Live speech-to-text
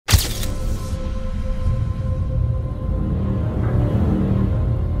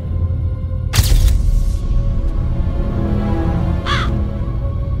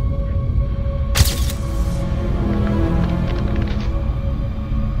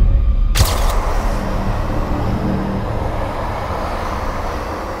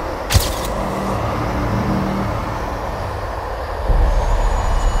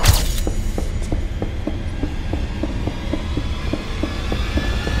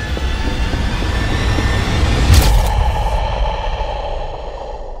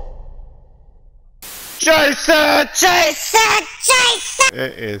Jason! Jason! Jason!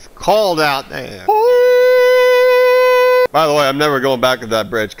 It is cold out there. By the way, I'm never going back to that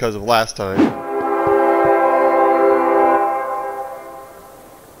bridge because of last time.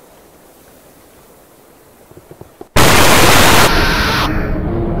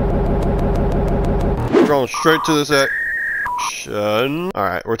 We're going straight to this action.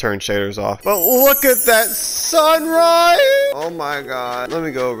 Alright, we're turning shaders off. But look at that sunrise! Oh my god. Let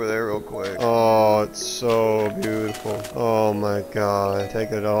me go over there real quick. Oh, it's so beautiful. Oh my god.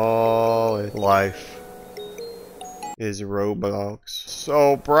 Take it all in. Life is Roblox.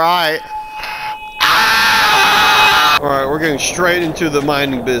 So bright. Ah! Alright, we're getting straight into the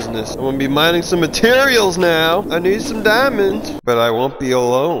mining business. I'm gonna be mining some materials now. I need some diamonds. But I won't be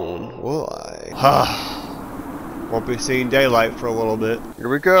alone, will I? Won't be seeing daylight for a little bit. Here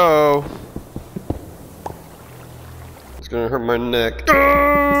we go. It's gonna hurt my neck.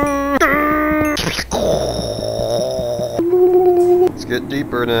 Let's get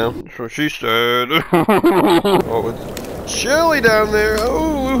deeper now. That's what she said. Oh, it's chilly down there.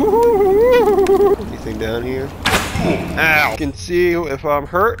 Oh. Anything down here? Ow! I can see if I'm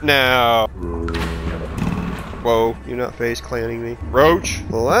hurt now. Whoa, you're not face clanning me. Roach!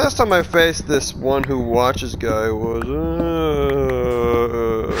 The last time I faced this one who watches guy was,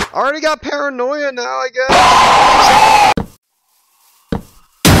 I already got paranoia now, I guess.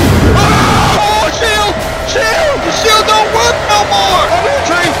 Oh, shield! Shield! The shield don't work no more!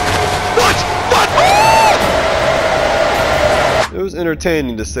 What? What? Oh! It was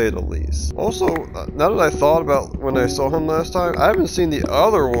entertaining to say the least. Also, now that I thought about when I saw him last time, I haven't seen the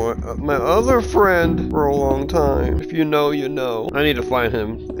other one, my other friend, for a long time. If you know, you know. I need to find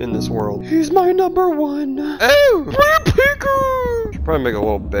him in this world. He's my number one. Oh! Should probably make a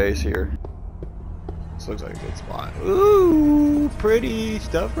little base here. This looks like a good spot. Ooh, pretty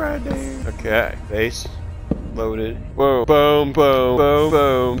stuff right there. Okay, base. Loaded. Boom, boom, boom, boom,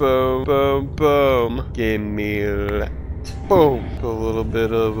 boom, boom, boom, boom. Give me that. Boom. Put a little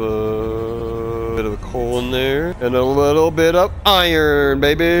bit of coal in there, and a little bit of iron,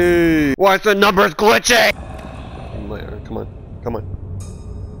 baby. Why's the numbers glitching? Come on, come on.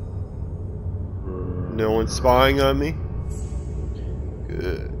 No one's spying on me.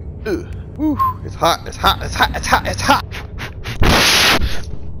 Good. Ugh. Woo. It's hot. It's hot. It's hot. It's hot. It's hot.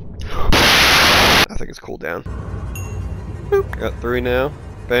 I think it's cooled down. Boop. Got 3 now.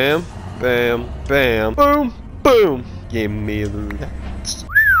 Bam. Bam. Bam. Boom. Boom. Give me that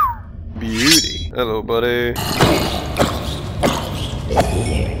beauty. Hello, buddy.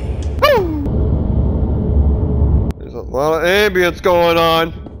 Woo. There's a lot of ambience going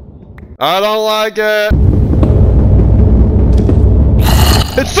on. I don't like it.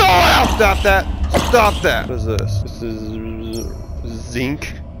 It's so loud. Stop that. Stop that. What is this? This is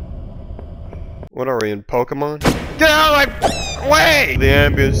zinc. What are we in Pokemon? Get out of my way! The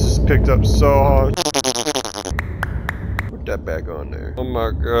ambience is picked up so hard. Put that back on there. Oh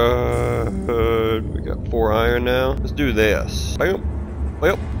my god. We got 4 iron now. Let's do this. Bam.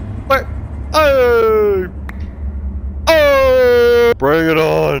 Bam. Bam. Oh! Oh! Bring it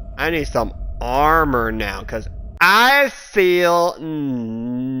on. I need some armor now because I feel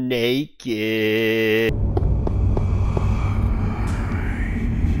naked.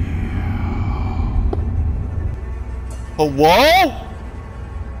 Hello?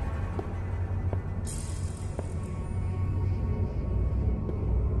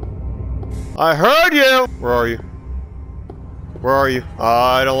 I heard you! Where are you? Where are you?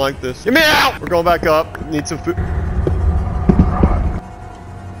 I don't like this. Get me out! We're going back up. Need some food.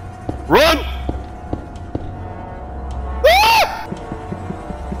 Run! Ah!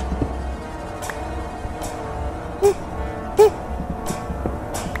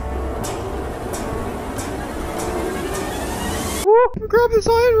 Grab this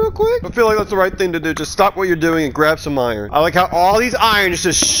iron real quick. I feel like that's the right thing to do. Just stop what you're doing and grab some iron. I like how all these irons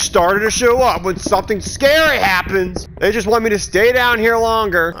just started to show up when something scary happens. They just want me to stay down here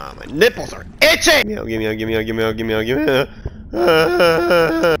longer. My nipples are itching. Give me out, give me out, give me out, give me out, give me out.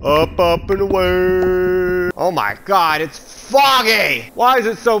 Up, up, and away. Oh my god, it's foggy. Why is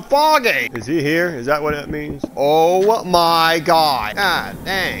it so foggy? Is he here? Is that what that means? Oh my god. God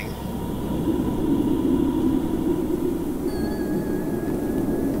dang.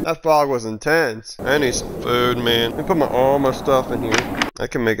 That fog was intense. I need some food, man. Let me put all my stuff in here. I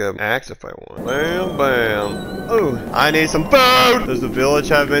can make an axe if I want. Bam, bam. Oh, I need some food! Does the village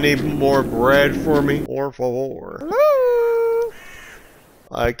have any more bread for me? Por favor. Hello?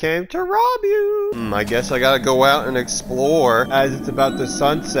 I came to rob you. I guess I gotta go out and explore as it's about to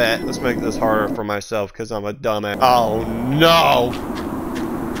sunset. Let's make this harder for myself because I'm a dumbass. Oh, no!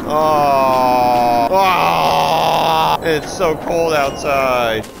 Oh. Oh. It's so cold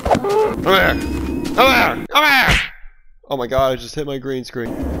outside. Come here. Come here. Come here. Oh my god, I just hit my green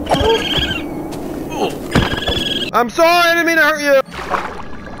screen. I'm sorry, I didn't mean to hurt you.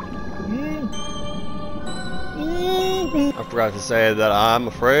 I forgot to say that I'm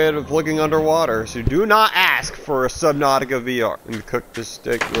afraid of looking underwater, so do not ask for a Subnautica VR. Let me cook this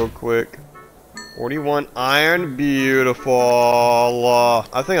steak real quick. 41 iron, beautiful.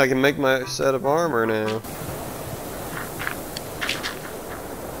 I think I can make my set of armor now.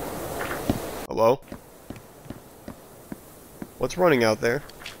 Hello? What's running out there?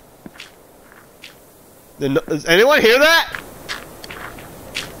 Does anyone hear that?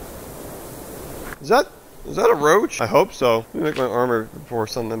 Is that a roach? I hope so. Let me make my armor before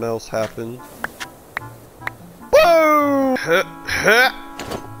something else happens. Whoa!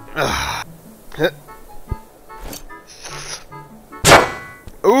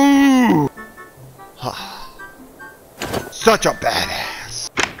 Ooh! Such a badass.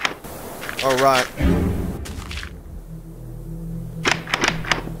 Alright.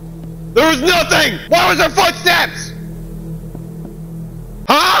 There was nothing! Why was there footsteps?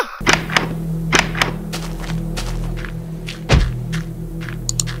 Huh?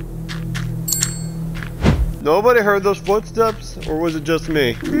 Nobody heard those footsteps? Or was it just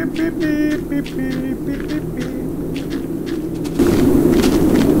me? Beep, beep, beep, beep, beep, beep, beep, beep.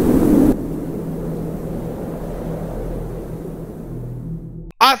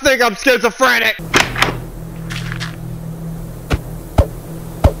 I think I'm schizophrenic!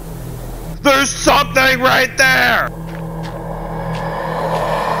 There's something right there!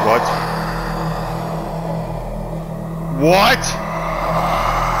 What? What?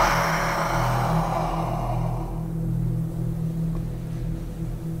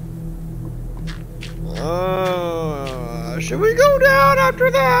 Should we go down after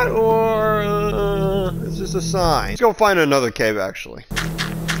that, or is this a sign? Let's go find another cave, actually.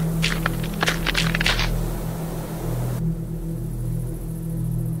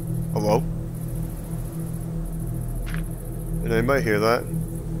 Hello? Did anybody hear that?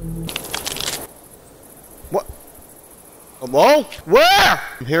 What? Hello? Where?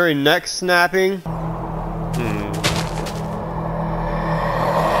 I'm hearing neck snapping.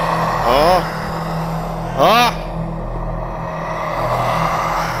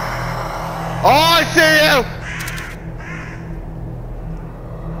 Oh, I see you!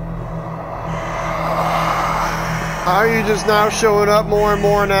 How are you just now showing up more and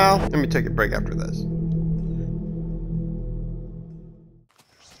more now? Let me take a break after this.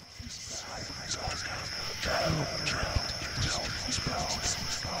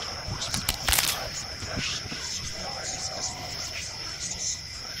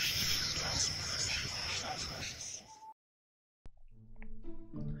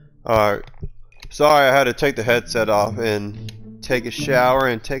 Alright. Sorry I had to take the headset off and take a shower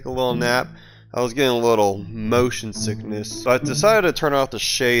and take a little nap. I was getting a little motion sickness, so I decided to turn off the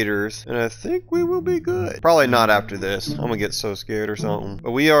shaders, and I think we will be good. Probably not after this. I'm gonna get so scared or something.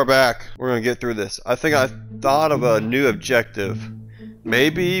 But we are back. We're gonna get through this. I think I thought of a new objective.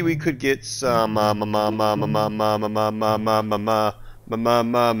 Maybe we could get some a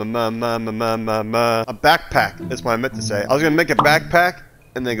backpack. That's what I meant to say. I was gonna make a backpack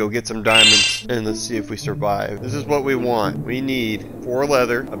and then go get some diamonds and let's see if we survive. This is what we want. We need 4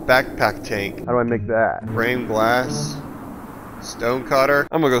 leather, a backpack tank. How do I make that? Frame glass, stone cutter.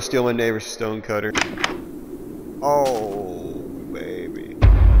 I'm gonna go steal my neighbor's stone cutter. Oh, baby.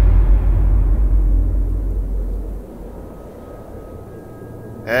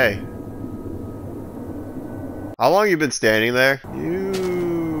 Hey. How long you been standing there? You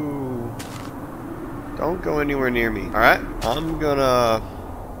don't go anywhere near me. Alright, I'm gonna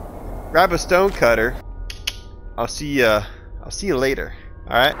grab a stone cutter. I'll see you later.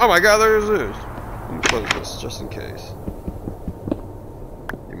 Alright? Oh my god, there's this. Let me close this just in case.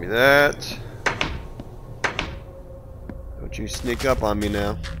 Give me that. Don't you sneak up on me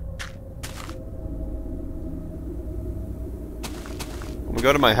now. I'm gonna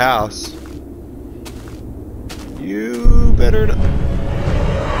go to my house. You better not.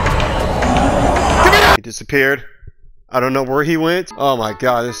 He disappeared. I don't know where he went. Oh my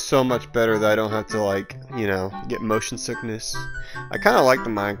god, this is so much better that I don't have to, like, you know, get motion sickness. I kind of like the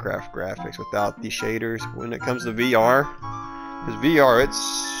Minecraft graphics without the shaders when it comes to VR. Because VR, it's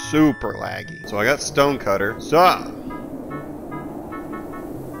super laggy. So I got stone cutter. So,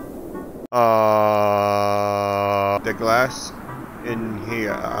 the glass in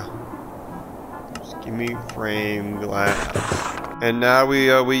here. Just give me frame glass. And now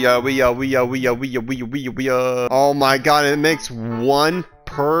oh my god, it makes 1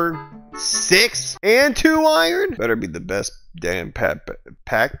 per 6 and 2 iron. Better be the best damn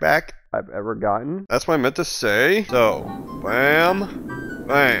pack back I've ever gotten. That's what I meant to say. So, bam,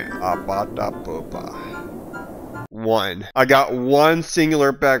 bam, abata poopa. 1. I got 1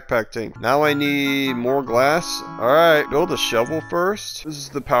 singular backpack tank. Now I need more glass. Alright, build a shovel first. This is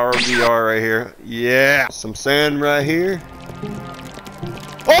the power of VR right here. Yeah. Some sand right here.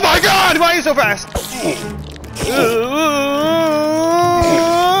 Oh my god! Why are you so fast?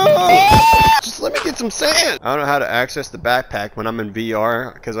 Just let me get some sand. I don't know how to access the backpack when I'm in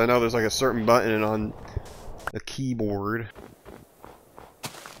VR, because I know there's like a certain button on the keyboard.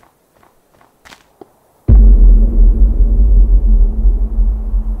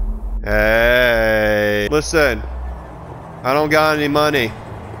 Hey, listen, I don't got any money.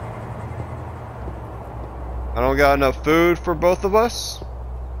 I don't got enough food for both of us.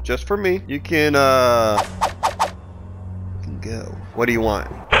 Just for me. You can go. What do you want?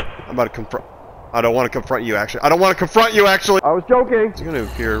 I'm about to confront. I don't want to confront you, actually. I don't want to confront you, actually. I was joking. It's gonna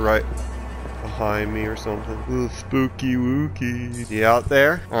appear right behind me or something. Ooh, spooky wookie. Is he out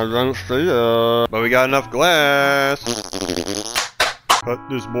there? I don't see ya. But we got enough glass. Cut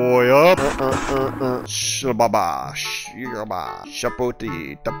this boy up. Shababa, shiraba,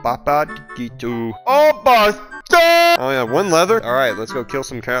 shapoti, tapapa, tikitu. Oh, basta! Oh yeah, 1 leather. All right, let's go kill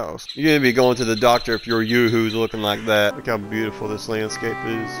some cows. You're gonna be going to the doctor if you're you who's looking like that. Look how beautiful this landscape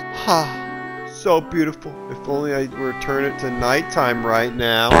is. Ha, so beautiful. If only I were to turn it to nighttime right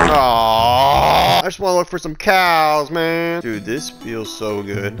now. Aww. I just want to look for some cows, man. Dude, this feels so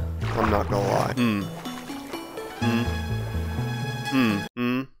good. I'm not gonna lie.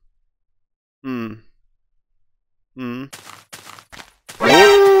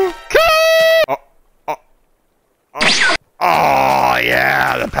 Oh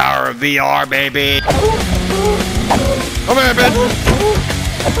yeah, the power of VR, baby. Come here, bitch.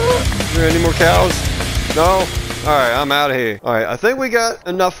 Is there any more cows? No? Alright, I'm out of here. Alright, I think we got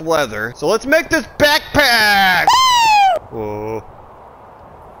enough leather. So let's make this backpack! Whoa.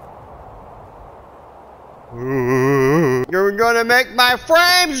 You're gonna make my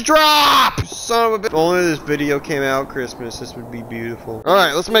frames drop! Son of a bitch. If only this video came out Christmas, this would be beautiful.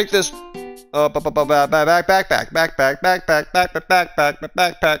 Alright, let's make this backpack.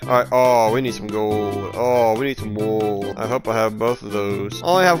 Alright, oh, we need some gold. Oh, we need some wool. I hope I have both of those. I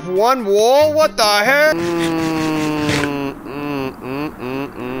only have 1 wool? What the heck?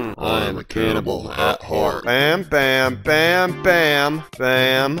 I am a cannibal at heart. Bam, bam, bam, bam,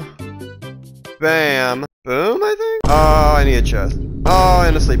 bam. Bam. Boom, I think? Oh, I need a chest. Oh,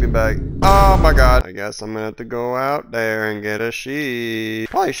 and a sleeping bag. Oh my god. I guess I'm gonna have to go out there and get a sheep.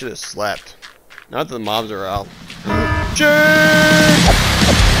 Probably should have slept. Not that the mobs are out. Cheers!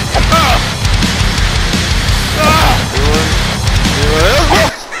 Ah! Ah!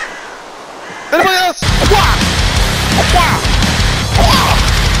 Anyone else? Anybody else? Wah! Wah!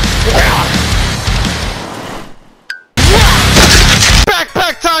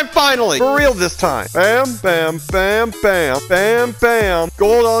 Backpack time finally! For real this time. Bam, bam, bam, bam, bam, bam.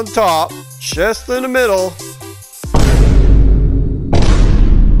 Gold on top. Chest in the middle.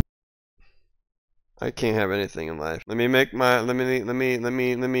 I can't have anything in life. Let me make my, let me,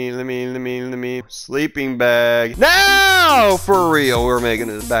 sleeping bag. Now, for real, we're making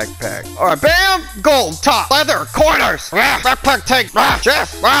this backpack. All right, bam, gold, top, leather, corners, backpack tank,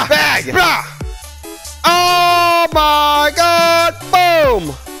 chest, bag. Oh my god, boom,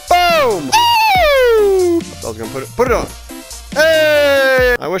 boom. I was gonna put it on.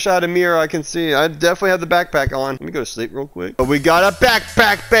 Hey! I wish I had a mirror I can see. I definitely have the backpack on. Let me go to sleep real quick. But we got a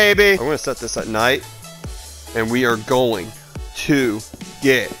backpack, baby! I'm gonna set this at night. And we are going to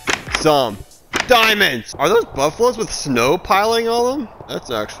get some diamonds! Are those buffaloes with snow piling on them?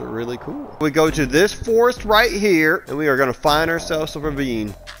 That's actually really cool. We go to this forest right here. And we are gonna find ourselves a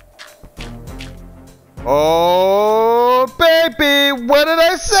ravine. Oh, baby! What did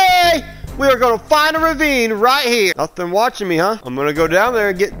I say? We are gonna find a ravine right here. Nothing watching me, huh? I'm gonna go down there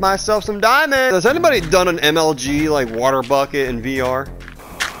and get myself some diamonds. Has anybody done an MLG, like water bucket in VR?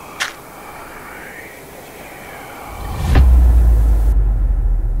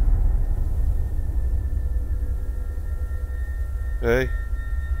 Hey.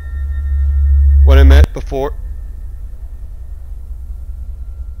 What I meant before.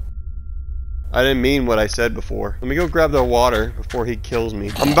 I didn't mean what I said before. Let me go grab the water before he kills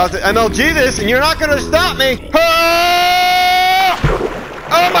me. I'm about to MLG this and you're not gonna stop me! Ah!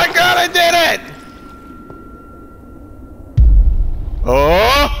 Oh my god, I did it!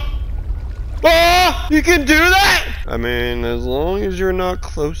 Oh! Oh! You can do that? I mean, as long as you're not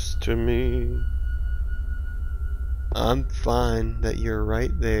close to me. I'm fine that you're right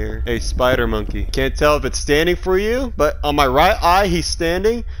there. Hey, spider monkey. Can't tell if it's standing for you, but on my right eye, he's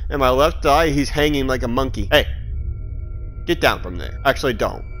standing, and my left eye, he's hanging like a monkey. Hey, get down from there. Actually,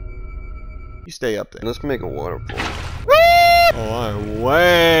 don't. You stay up there. Let's make a waterfall. Oh, I'm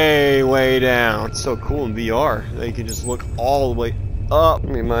way down. It's so cool in VR that you can just look all the way up.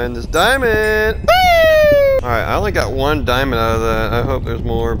 Let me mine this diamond. Alright, I only got 1 diamond out of that. I hope there's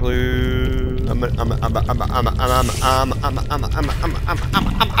more, please. I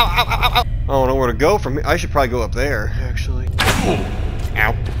don't know where to go from here. I should probably go up there, actually.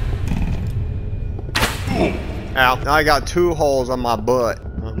 Ow. Ow. Now I got 2 holes on my butt.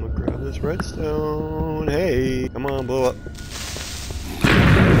 I'm gonna grab this redstone. Hey, come on, blow up.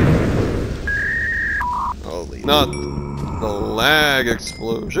 Holy. Not the lag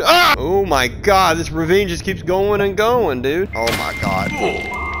explosion. Ah! Oh my god, this ravine just keeps going and going, dude. Oh my god.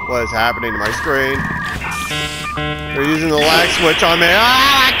 What is happening to my screen? They're using the lag switch on me. Oh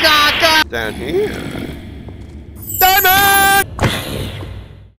my god! Down here. Diamond!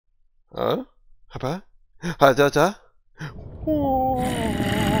 Huh? Hapa? Ha-da-da?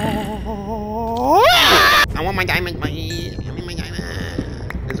 I want my diamond, please. Give me my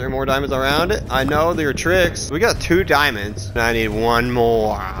diamond. Is there more diamonds around it? I know there are tricks. We got 2 diamonds. And I need 1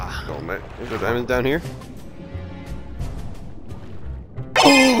 more. Oh man, is there diamonds down here?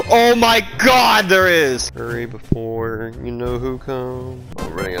 Oh my god, there is! Hurry before you know who comes. Oh,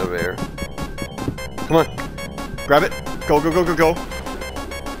 I'm running out of air. Come on. Grab it. Go, go, go, go, go.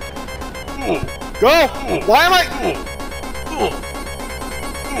 Go! Why am I...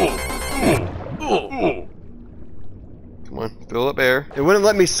 Come on, fill up air. It wouldn't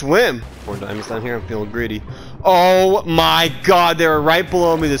let me swim. 4 diamonds down here, I'm feeling greedy. Oh my god, they were right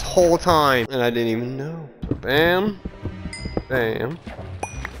below me this whole time. And I didn't even know. So bam. Bam.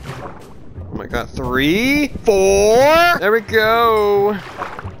 Oh my god, 3, 4. There we go. Oh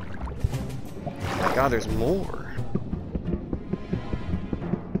my god, there's more.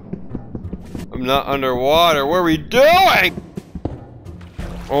 I'm not underwater. What are we doing?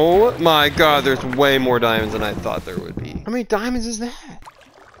 Oh my god, there's way more diamonds than I thought there would be. How many diamonds is that?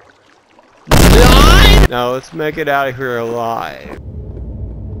 9? Now let's make it out of here alive.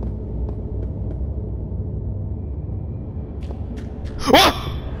 Whoa!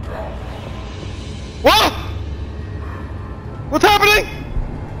 Whoa! What's happening?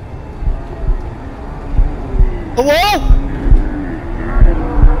 Hello?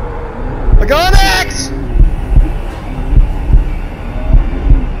 I got an axe!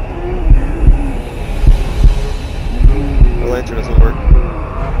 The lantern doesn't work.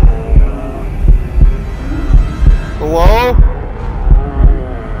 Hello?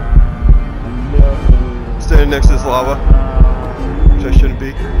 Standing next to this lava. Which I shouldn't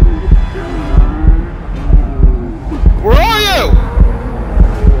be. Where are you?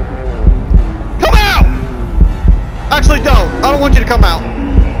 Come out! Actually, don't. I don't want you to come out.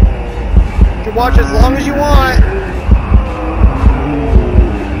 You can watch as long as you want.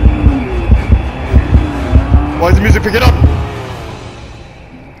 Why is the music picking up?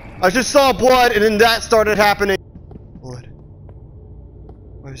 I just saw blood and then that started happening. Blood.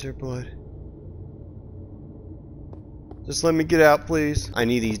 Why is there blood? Just let me get out, please. I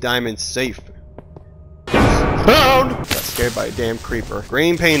need these diamonds safe. Found! Got scared by a damn creeper.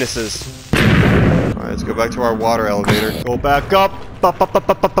 Green penises. Alright, let's go back to our water elevator. Go back up.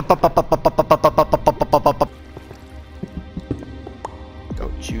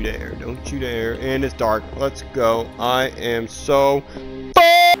 Don't you dare. Don't you dare. And it's dark. Let's go. I am so...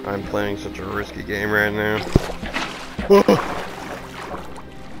 I'm playing such a risky game right now.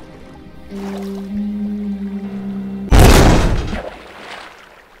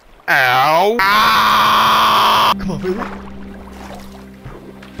 Ow! Ah! Come on, baby.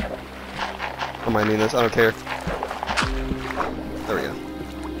 I might need this. I don't care. There we go.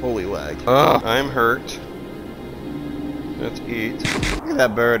 Holy lag. Ugh, I'm hurt. Let's eat. Look at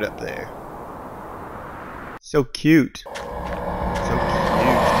that bird up there. So cute. So cute.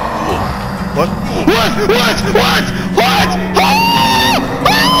 What? What? What?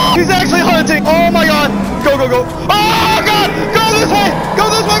 Ah! He's actually hunting! Oh my god! Go, go, go! Oh god! Go this way! Go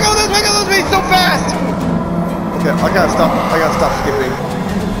this way! Go this way! Go this way! So fast! Okay, I gotta stop. I gotta stop skipping.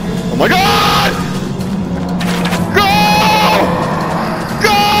 Oh my god! Go!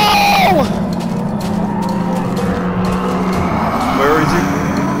 Go! Where is he?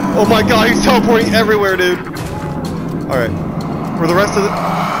 Oh my god, he's teleporting everywhere, dude. Alright. For the rest of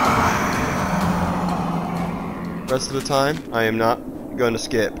the time, I am not gonna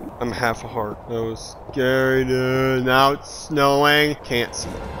skip. I'm half a heart. That was scary, dude. Now it's snowing. Can't see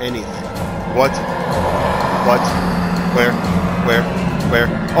anything. What? What? Where? Where? Where?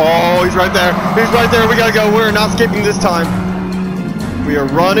 Oh, he's right there. He's right there. We gotta go. We're not skipping this time. We are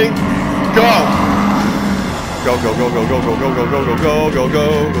running. Go! Go, go, go, go, go, go, go, go, go, go, go, go, go, go,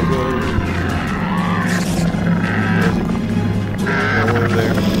 go. Over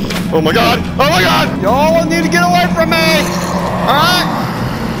there. Oh my god! Oh my god! Y'all need to get away from me! Alright!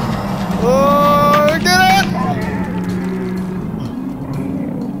 Oh, get it!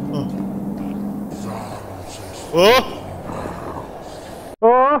 Oh!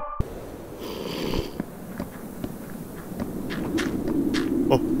 Oh!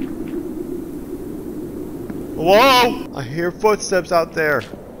 Oh! Whoa! I hear footsteps out there.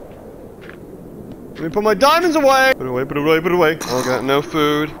 Let me put my diamonds away! Put it away, put it away, put it away. Oh, got no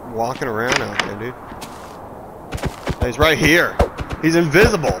food. Walking around out there, dude. He's right here. He's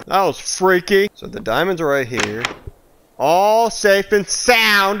invisible. That was freaky. So the diamonds are right here. All safe and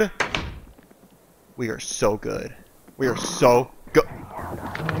sound. We are so good. We are so good.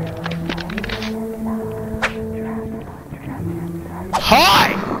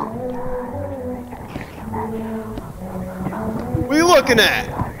 Hi! What are you looking at?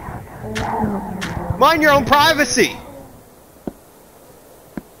 Mind your own privacy.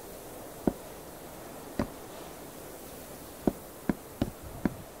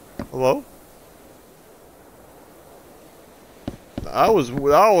 Hello?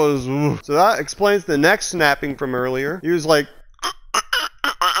 So that explains the neck snapping from earlier. He was like,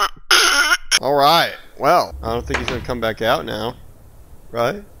 alright, well, I don't think he's gonna come back out now.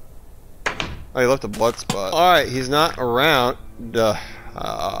 Right? Oh, he left a blood spot. Alright, he's not around.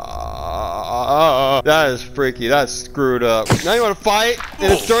 That is freaky. That's screwed up. Now you wanna fight?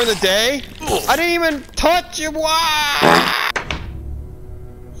 And it's during the day? I didn't even touch you! Why?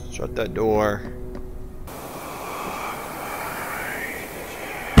 Shut that door.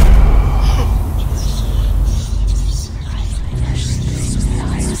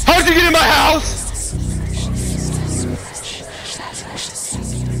 How'd you get in my house?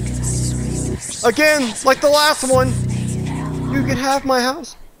 Again, like the last one. You can have my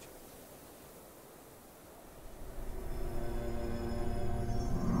house.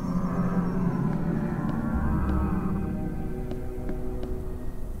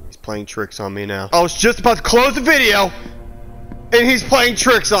 He's playing tricks on me now. I was just about to close the video, and he's playing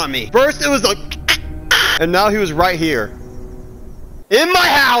tricks on me. First it was like, and now he was right here. In my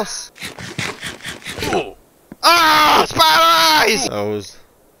house! Ah! Spider eyes! That was...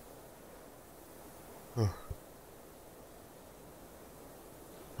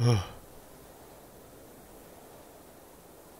 Oh.